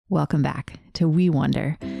Welcome back to We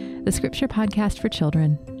Wonder, the scripture podcast for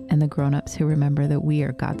children and the grown-ups who remember that we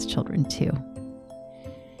are God's children too.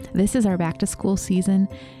 This is our back to school season,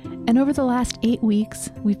 and over the last 8 weeks,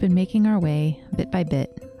 we've been making our way bit by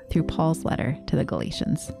bit through Paul's letter to the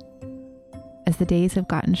Galatians. As the days have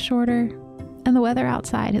gotten shorter and the weather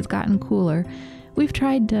outside has gotten cooler, we've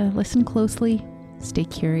tried to listen closely, stay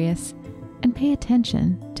curious, and pay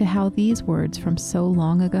attention to how these words from so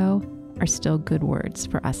long ago are still good words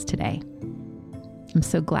for us today. I'm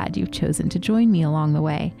so glad you've chosen to join me along the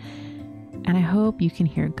way, and I hope you can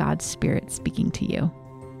hear God's Spirit speaking to you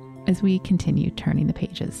as we continue turning the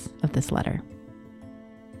pages of this letter.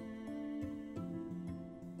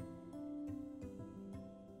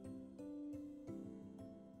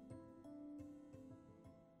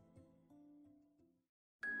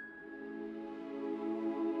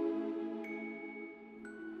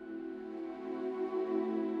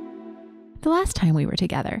 The last time we were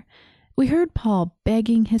together, we heard Paul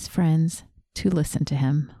begging his friends to listen to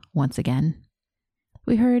him once again.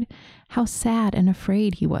 We heard how sad and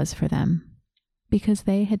afraid he was for them because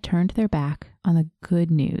they had turned their back on the good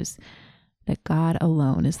news that God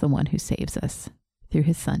alone is the one who saves us through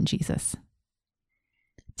his Son, Jesus.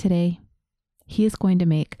 Today, he is going to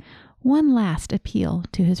make one last appeal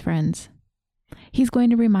to his friends. He's going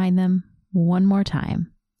to remind them one more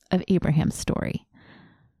time of Abraham's story.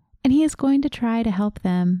 And he is going to try to help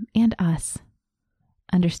them and us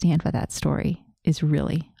understand what that story is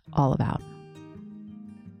really all about.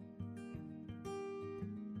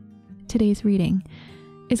 Today's reading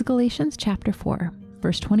is Galatians chapter 4,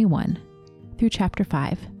 verse 21 through chapter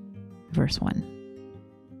 5, verse 1.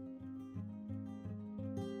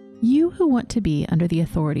 You who want to be under the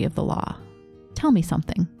authority of the law, tell me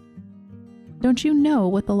something. Don't you know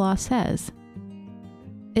what the law says?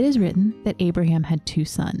 It is written that Abraham had 2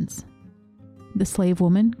 sons. The slave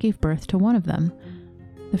woman gave birth to one of them.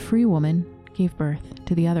 The free woman gave birth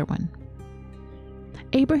to the other one.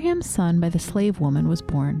 Abraham's son by the slave woman was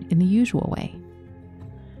born in the usual way,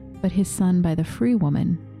 but his son by the free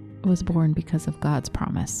woman was born because of God's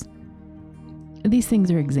promise. These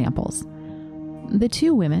things are examples. The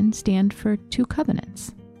 2 women stand for 2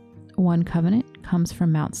 covenants. One covenant comes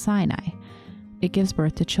from Mount Sinai. It gives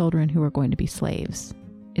birth to children who are going to be slaves.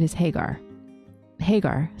 It is Hagar.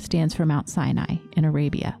 Hagar stands for Mount Sinai in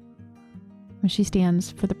Arabia. She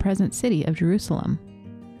stands for the present city of Jerusalem.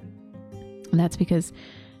 And that's because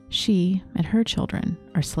she and her children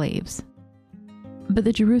are slaves. But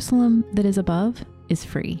the Jerusalem that is above is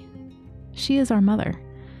free. She is our mother.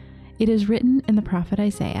 It is written in the prophet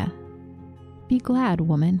Isaiah, "Be glad,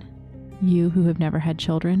 woman, you who have never had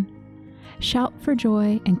children. Shout for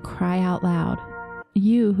joy and cry out loud,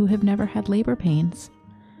 you who have never had labor pains.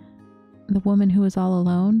 The woman who is all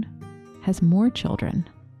alone has more children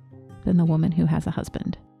than the woman who has a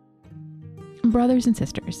husband." Brothers and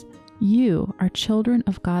sisters, you are children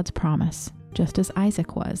of God's promise, just as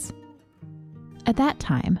Isaac was. At that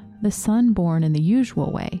time, the son born in the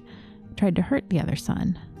usual way tried to hurt the other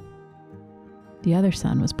son. The other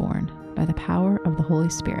son was born by the power of the Holy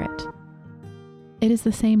Spirit. It is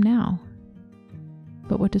the same now.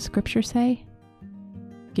 But what does Scripture say?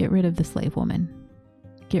 Get rid of the slave woman.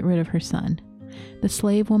 Get rid of her son. The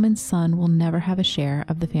slave woman's son will never have a share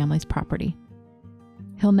of the family's property.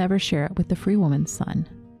 He'll never share it with the free woman's son.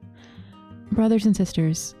 Brothers and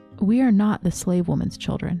sisters, we are not the slave woman's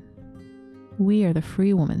children. We are the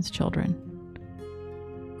free woman's children.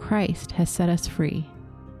 Christ has set us free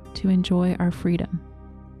to enjoy our freedom.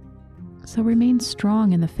 So remain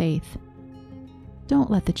strong in the faith. Don't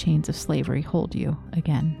let the chains of slavery hold you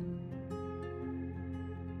again.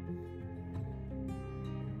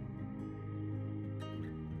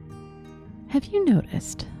 Have you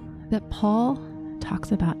noticed that Paul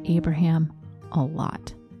talks about Abraham a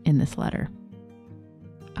lot in this letter?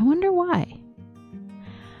 I wonder why.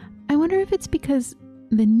 I wonder if it's because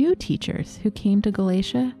the new teachers who came to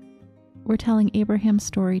Galatia were telling Abraham's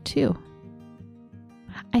story too.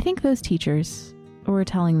 I think those teachers were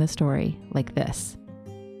telling the story like this.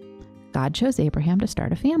 God chose Abraham to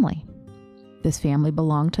start a family. This family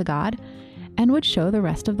belonged to God and would show the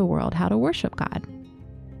rest of the world how to worship God.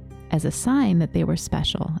 As a sign that they were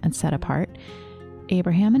special and set apart,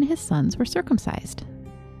 Abraham and his sons were circumcised.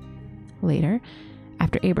 Later,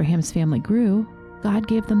 after Abraham's family grew, God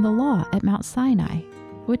gave them the law at Mount Sinai,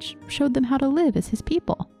 which showed them how to live as his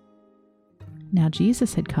people. Now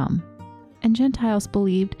Jesus had come, and Gentiles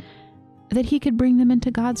believed that he could bring them into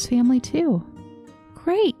God's family too.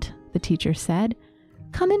 Great, the teacher said.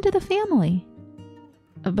 Come into the family.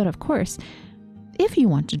 But of course, if you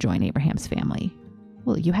want to join Abraham's family,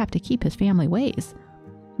 well, you have to keep his family ways.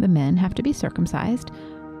 The men have to be circumcised,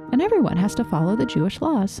 and everyone has to follow the Jewish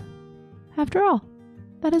laws. After all,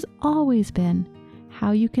 that has always been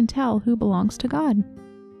how you can tell who belongs to God.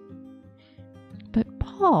 But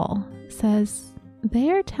Paul says they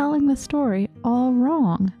are telling the story all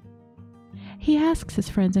wrong. He asks his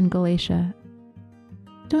friends in Galatia,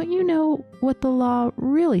 "Don't you know what the law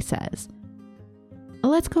really says?"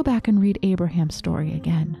 Let's go back and read Abraham's story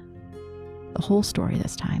again. The whole story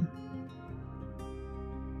this time.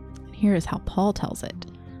 Here is how Paul tells it.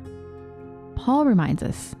 Paul reminds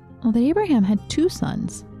us that Abraham had 2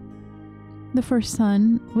 sons. The first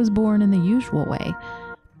son was born in the usual way.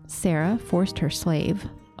 Sarah forced her slave,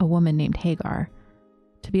 a woman named Hagar,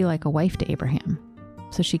 to be like a wife to Abraham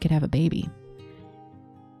so she could have a baby.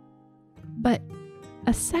 But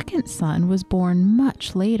a second son was born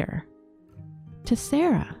much later, to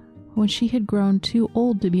Sarah, when she had grown too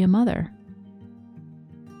old to be a mother.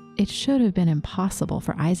 It should have been impossible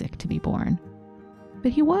for Isaac to be born,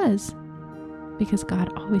 but he was, because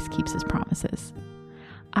God always keeps his promises.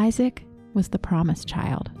 Isaac was the promised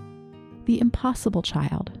child, the impossible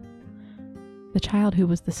child, the child who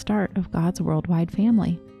was the start of God's worldwide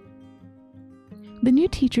family. The new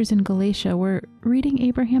teachers in Galatia were reading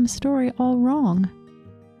Abraham's story all wrong.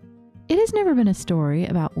 It has never been a story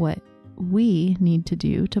about what we need to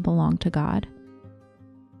do to belong to God.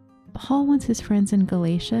 Paul wants his friends in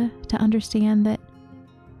Galatia to understand that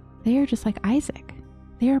they are just like Isaac.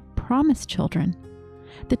 They are promised children,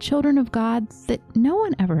 the children of God that no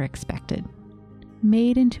one ever expected,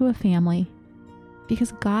 made into a family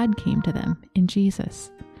because God came to them in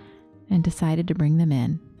Jesus and decided to bring them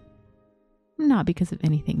in, not because of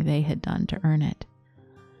anything they had done to earn it.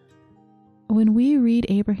 When we read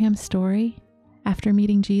Abraham's story after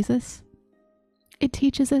meeting Jesus, it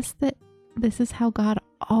teaches us that this is how God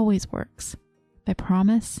always works, by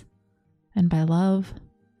promise and by love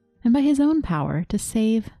and by his own power to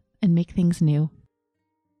save and make things new.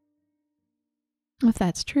 If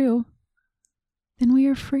that's true, then we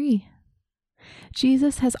are free.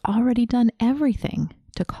 Jesus has already done everything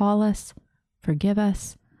to call us, forgive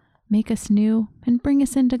us, make us new, and bring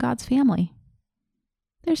us into God's family.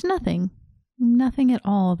 There's nothing at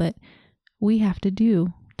all that we have to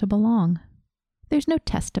do to belong. There's no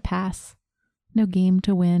test to pass, no game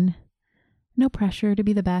to win, no pressure to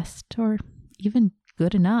be the best or even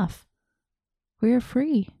good enough. We are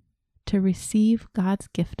free to receive God's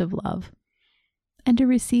gift of love and to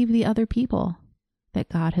receive the other people that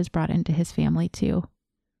God has brought into his family too.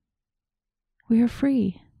 We are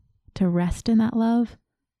free to rest in that love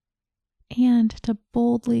and to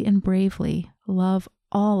boldly and bravely love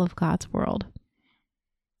all of God's world.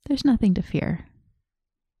 There's nothing to fear.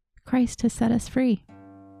 Christ has set us free.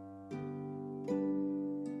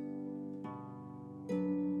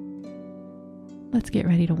 Let's get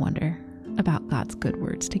ready to wonder about God's good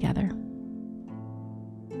words together.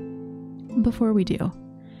 Before we do,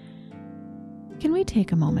 can we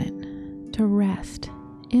take a moment to rest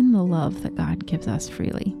in the love that God gives us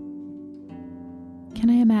freely? Can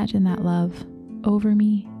I imagine that love over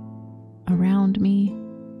me, around me,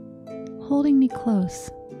 holding me close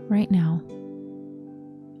right now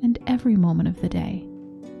and every moment of the day,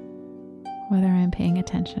 whether I'm paying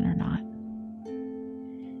attention or not?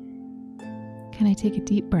 Can I take a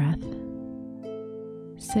deep breath,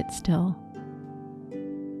 sit still,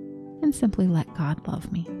 and simply let God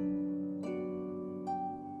love me?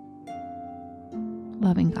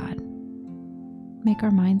 Loving God, make our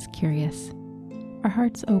minds curious, our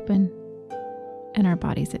hearts open, and our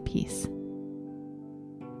bodies at peace.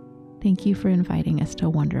 Thank you for inviting us to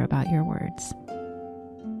wonder about your words.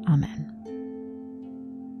 Amen.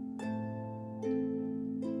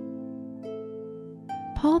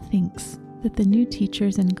 Paul thinks that the new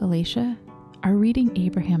teachers in Galatia are reading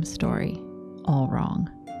Abraham's story all wrong.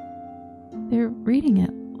 They're reading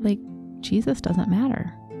it like Jesus doesn't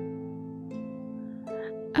matter.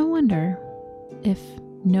 I wonder if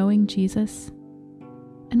knowing Jesus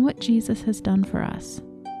and what Jesus has done for us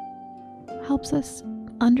helps us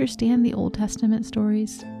understand the Old Testament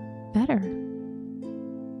stories better.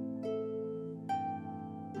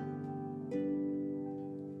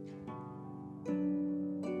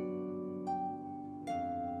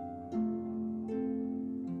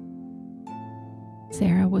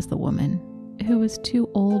 Sarah was the woman who was too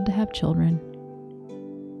old to have children.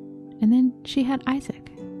 And then she had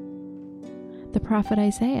Isaac. The prophet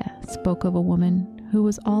Isaiah spoke of a woman who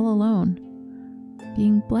was all alone,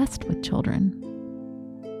 being blessed with children.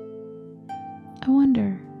 I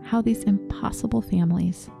wonder how these impossible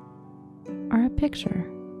families are a picture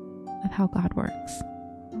of how God works.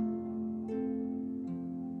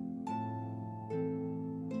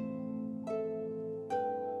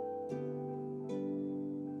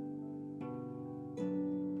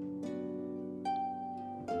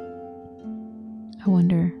 I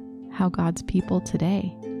wonder how God's people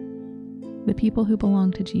today, the people who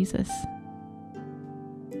belong to Jesus,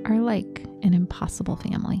 are like an impossible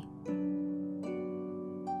family.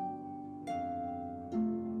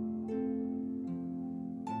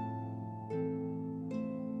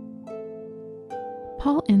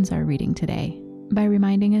 Paul ends our reading today by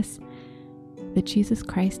reminding us that Jesus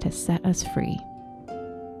Christ has set us free.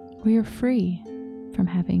 We are free from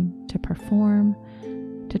having to perform,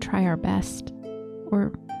 to try our best,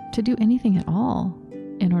 or to do anything at all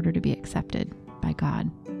in order to be accepted by God.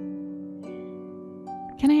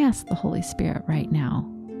 Can I ask the Holy Spirit right now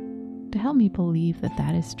to help me believe that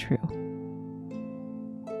that is true?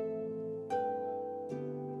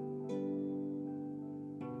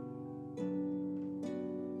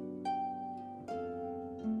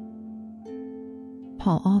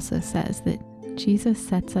 Paul also says that Jesus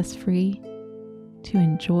sets us free to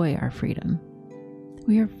enjoy our freedom.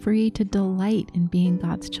 We are free to delight in being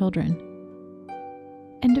God's children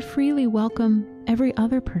and to freely welcome every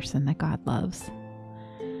other person that God loves.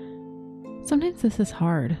 Sometimes this is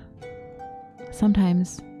hard.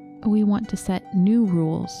 Sometimes we want to set new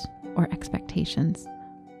rules or expectations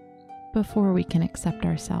before we can accept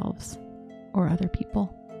ourselves or other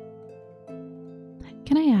people.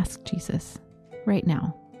 Can I ask Jesus right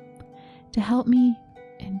now to help me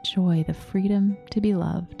enjoy the freedom to be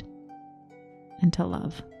loved and to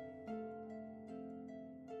love?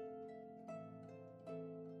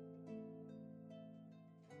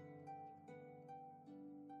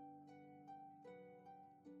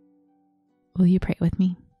 Will you pray with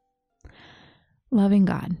me? Loving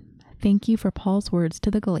God, thank you for Paul's words to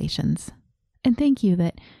the Galatians, and thank you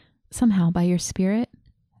that somehow by your Spirit,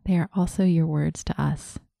 they are also your words to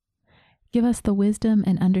us. Give us the wisdom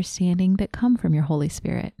and understanding that come from your Holy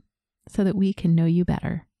Spirit so that we can know you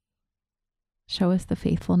better. Show us the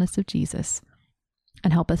faithfulness of Jesus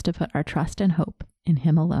and help us to put our trust and hope in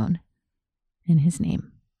him alone. In his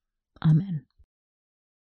name, amen.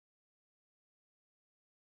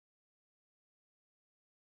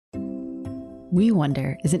 We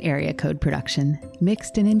Wonder is an Area Code production,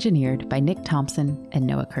 mixed and engineered by Nick Thompson and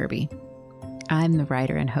Noah Kirby. I'm the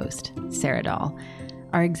writer and host, Sarah Dahl.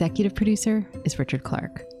 Our executive producer is Richard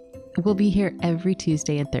Clark. We'll be here every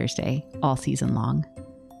Tuesday and Thursday, all season long.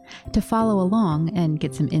 To follow along and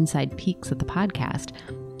get some inside peeks at the podcast,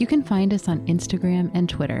 you can find us on Instagram and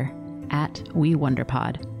Twitter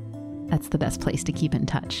 @WeWonderPod. That's the best place to keep in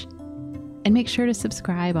touch. And make sure to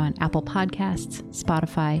subscribe on Apple Podcasts,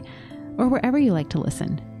 Spotify, or wherever you like to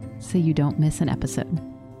listen so you don't miss an episode.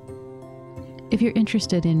 If you're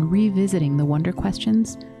interested in revisiting the Wonder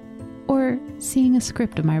questions, or seeing a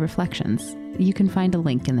script of my reflections, you can find a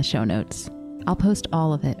link in the show notes. I'll post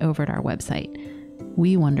all of it over at our website,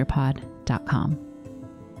 wewonderpod.com.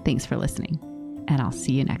 Thanks for listening, and I'll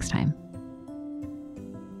see you next time.